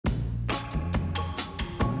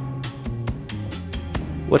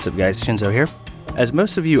What's up guys, Shinzo here. As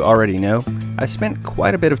most of you already know, I spent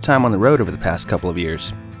quite a bit of time on the road over the past couple of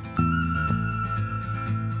years.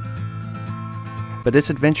 But this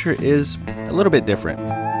adventure is a little bit different.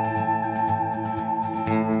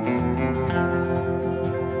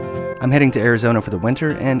 I'm heading to Arizona for the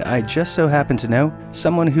winter, and I just so happen to know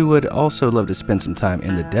someone who would also love to spend some time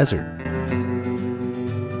in the desert.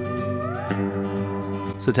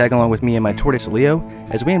 So tag along with me and my Tortoise Leo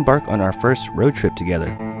as we embark on our first road trip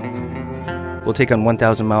together. We'll take on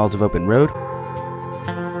 1,000 miles of open road,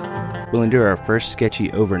 we'll endure our first sketchy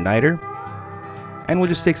overnighter, and we'll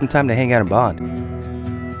just take some time to hang out and bond.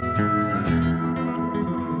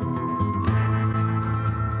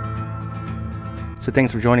 So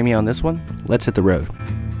thanks for joining me on this one. Let's hit the road.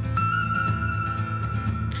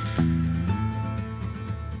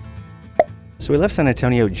 So we left San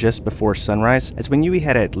Antonio just before sunrise, as we knew we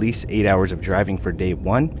had at least 8 hours of driving for day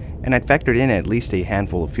one, and I'd factored in at least a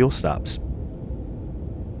handful of fuel stops.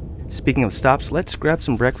 Speaking of stops, let's grab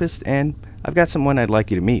some breakfast, and I've got someone I'd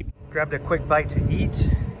like you to meet. Grabbed a quick bite to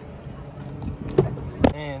eat,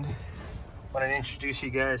 and wanted to introduce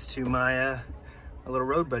you guys to my little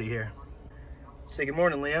road buddy here. Say good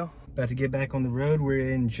morning, Leo. About to get back on the road.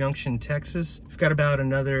 We're in Junction, Texas. We've got about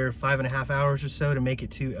another 5.5 hours or so to make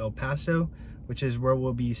it to El Paso, which is where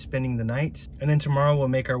we'll be spending the night. And then tomorrow we'll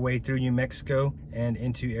make our way through New Mexico and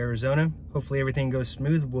into Arizona. Hopefully everything goes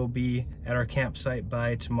smooth. We'll be at our campsite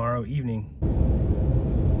by tomorrow evening.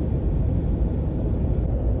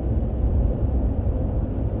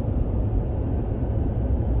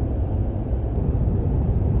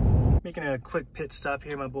 Making a quick pit stop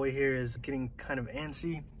here. My boy here is getting kind of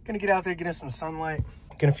antsy. Gonna get out there, get us some sunlight.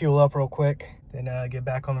 Gonna fuel up real quick, then get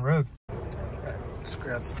back on the road. Right, let's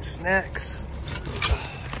grab some snacks. And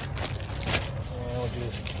we'll do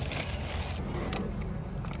this again.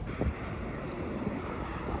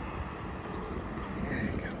 There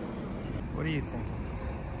you go. What are you thinking?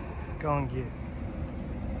 Go and get it.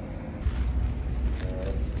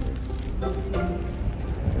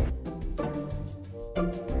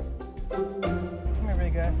 Come here,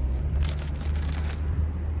 big guy.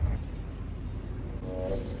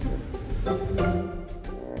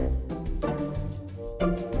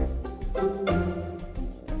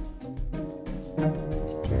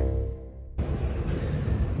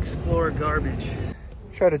 Explore garbage.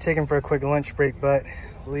 Tried to take him for a quick lunch break, but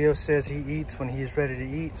Leo says he eats when he's ready to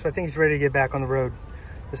eat. So I think he's ready to get back on the road.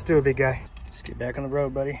 Let's do it, big guy. Let's get back on the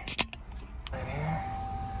road, buddy. Right here.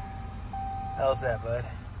 How's that, bud?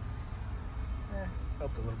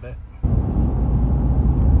 Helped a little bit.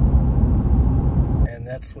 And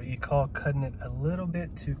that's what you call cutting it a little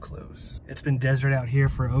bit too close. It's been desert out here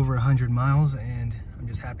for over 100 miles, and I'm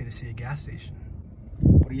just happy to see a gas station.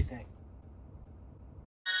 What do you think?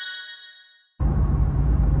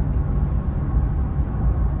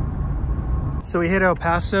 So we hit El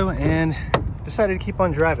Paso and decided to keep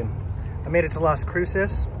on driving. I made it to Las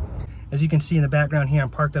Cruces. As you can see in the background here, I'm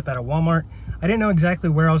parked up at a Walmart. I didn't know exactly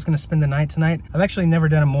where I was gonna spend the night tonight. I've actually never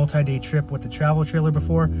done a multi-day trip with the travel trailer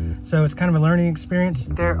before, so it's kind of a learning experience.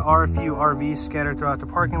 There are a few RVs scattered throughout the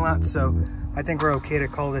parking lot, so I think we're okay to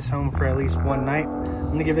call this home for at least one night.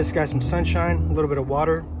 I'm gonna give this guy some sunshine, a little bit of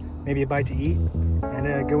water, maybe a bite to eat,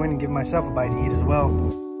 and go in and give myself a bite to eat as well.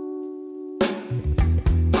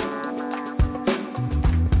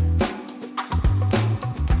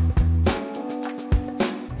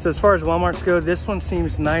 So as far as Walmarts go, this one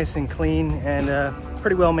seems nice and clean and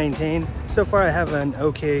pretty well maintained. So far I have an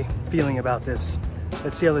okay feeling about this.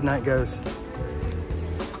 Let's see how the night goes.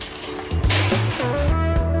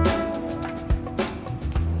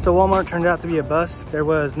 So Walmart turned out to be a bust. There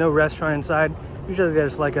was no restaurant inside. Usually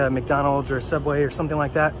there's like a McDonald's or a Subway or something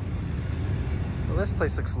like that. Well, this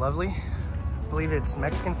place looks lovely. I believe it's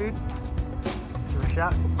Mexican food. Let's give it a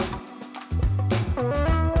shot.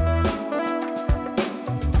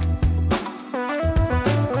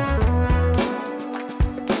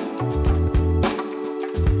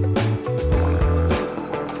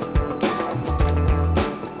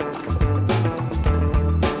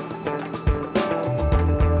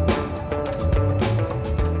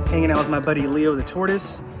 Hanging out with my buddy Leo the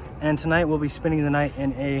Tortoise, and tonight we'll be spending the night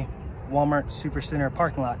in a Walmart Supercenter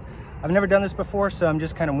parking lot. I've never done this before, so I'm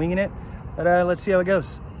just kind of winging it, but let's see how it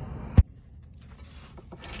goes.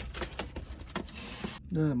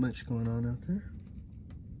 Not much going on out there.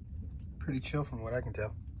 Pretty chill from what I can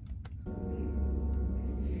tell.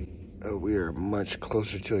 Oh, we are much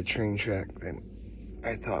closer to a train track than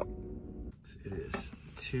I thought. It is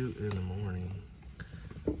 2 in the morning.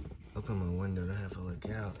 Open my window to have a look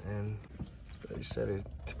out, and they decided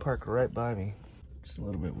to park right by me. It's a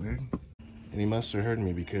little bit weird. And he must have heard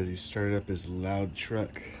me because he started up his loud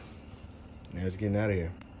truck. Now he's getting out of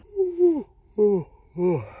here.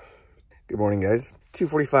 Good morning, guys.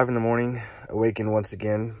 2:45 in the morning, awakened once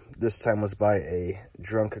again. This time was by a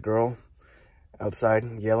drunk girl outside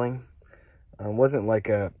yelling. Wasn't like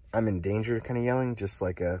a I'm in danger kind of yelling, just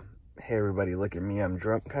like a hey everybody look at me, I'm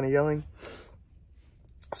drunk kind of yelling.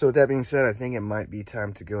 So with that being said, I think it might be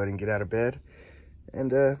time to go ahead and get out of bed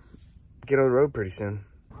and get on the road pretty soon.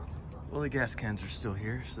 Well, the gas cans are still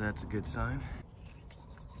here, so that's a good sign.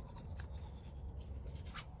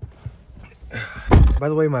 By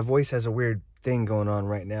the way, my voice has a weird thing going on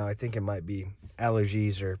right now. I think it might be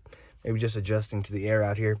allergies or maybe just adjusting to the air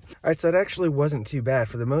out here. All right, so that actually wasn't too bad.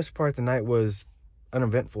 For the most part, the night was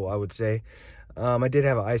uneventful, I would say. I did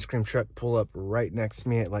have an ice cream truck pull up right next to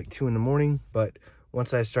me at like 2 in the morning, but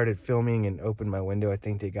once I started filming and opened my window, I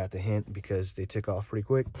think they got the hint because they took off pretty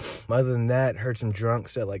quick. Other than that, heard some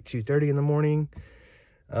drunks at like 2:30 in the morning.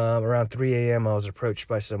 Around 3 a.m., I was approached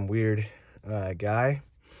by some weird guy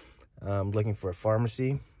looking for a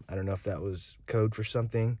pharmacy. I don't know if that was code for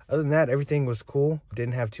something. Other than that, everything was cool.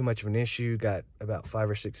 Didn't have too much of an issue. Got about 5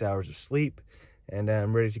 or 6 hours of sleep. And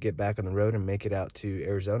I'm ready to get back on the road and make it out to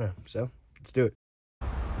Arizona. So let's do it.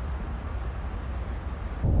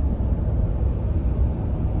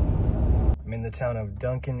 I'm in the town of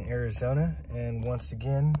Duncan, Arizona. And once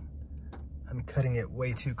again, I'm cutting it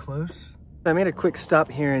way too close. I made a quick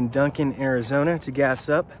stop here in Duncan, Arizona to gas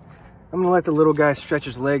up. I'm gonna let the little guy stretch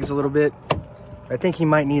his legs a little bit. I think he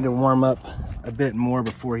might need to warm up a bit more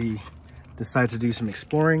before he decides to do some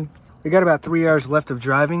exploring. We got about 3 hours left of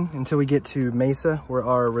driving until we get to Mesa, where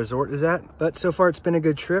our resort is at. But so far it's been a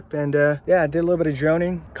good trip, and yeah, I did a little bit of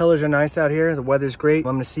droning. Colors are nice out here, the weather's great.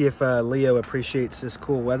 I'm gonna see if Leo appreciates this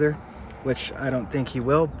cool weather, which I don't think he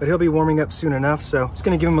will, but he'll be warming up soon enough, so just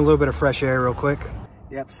gonna give him a little bit of fresh air real quick.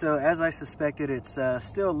 Yep, so as I suspected, it's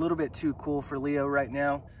still a little bit too cool for Leo right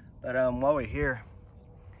now, but while we're here,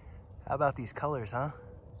 how about these colors, huh?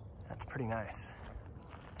 That's pretty nice.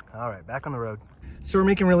 All right, back on the road. So we're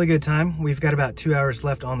making really good time. We've got about 2 hours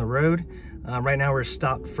left on the road. Right now we're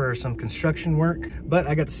stopped for some construction work, but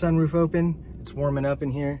I got the sunroof open. It's warming up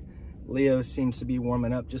in here. Leo seems to be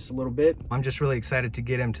warming up just a little bit. I'm just really excited to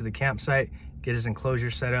get him to the campsite, get his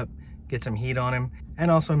enclosure set up, get some heat on him.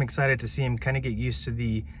 And also I'm excited to see him kind of get used to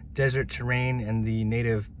the desert terrain and the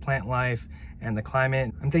native plant life and the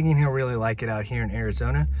climate. I'm thinking he'll really like it out here in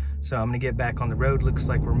Arizona. So I'm gonna get back on the road. Looks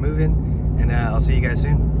like we're moving, and I'll see you guys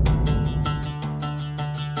soon.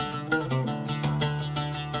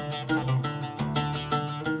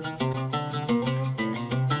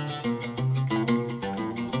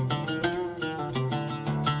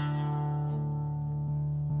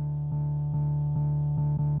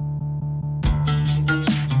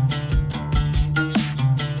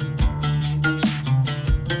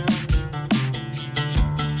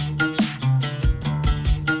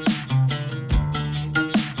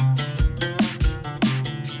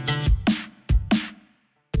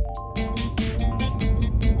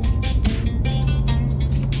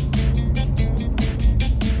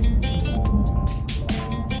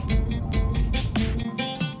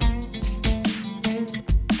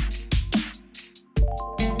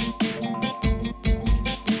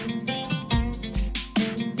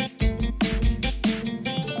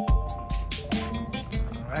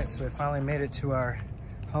 So we finally made it to our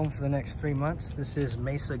home for the next 3 months. This is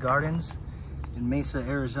Mesa Gardens in Mesa,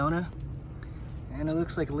 Arizona. And it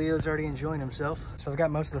looks like Leo's already enjoying himself. So I've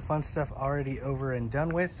got most of the fun stuff already over and done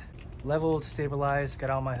with. Leveled, stabilized, got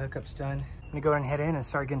all my hookups done. I'm gonna go ahead and head in and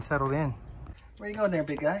start getting settled in. Where you going there,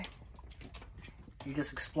 big guy? You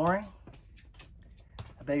just exploring?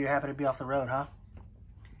 I bet you're happy to be off the road, huh?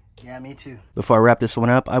 Yeah, me too. Before I wrap this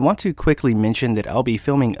one up, I want to quickly mention that I'll be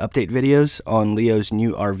filming update videos on Leo's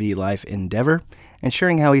new RV life endeavor and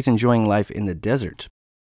sharing how he's enjoying life in the desert.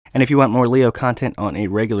 And if you want more Leo content on a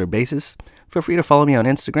regular basis, feel free to follow me on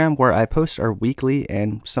Instagram, where I post our weekly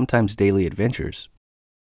and sometimes daily adventures.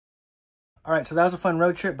 All right, so that was a fun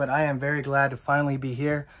road trip, but I am very glad to finally be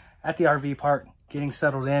here at the RV park, getting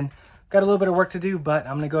settled in. Got a little bit of work to do, but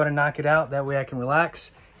I'm gonna go ahead and knock it out. That way I can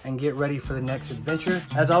relax and get ready for the next adventure.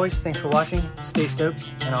 As always, thanks for watching, stay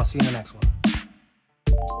stoked, and I'll see you in the next one.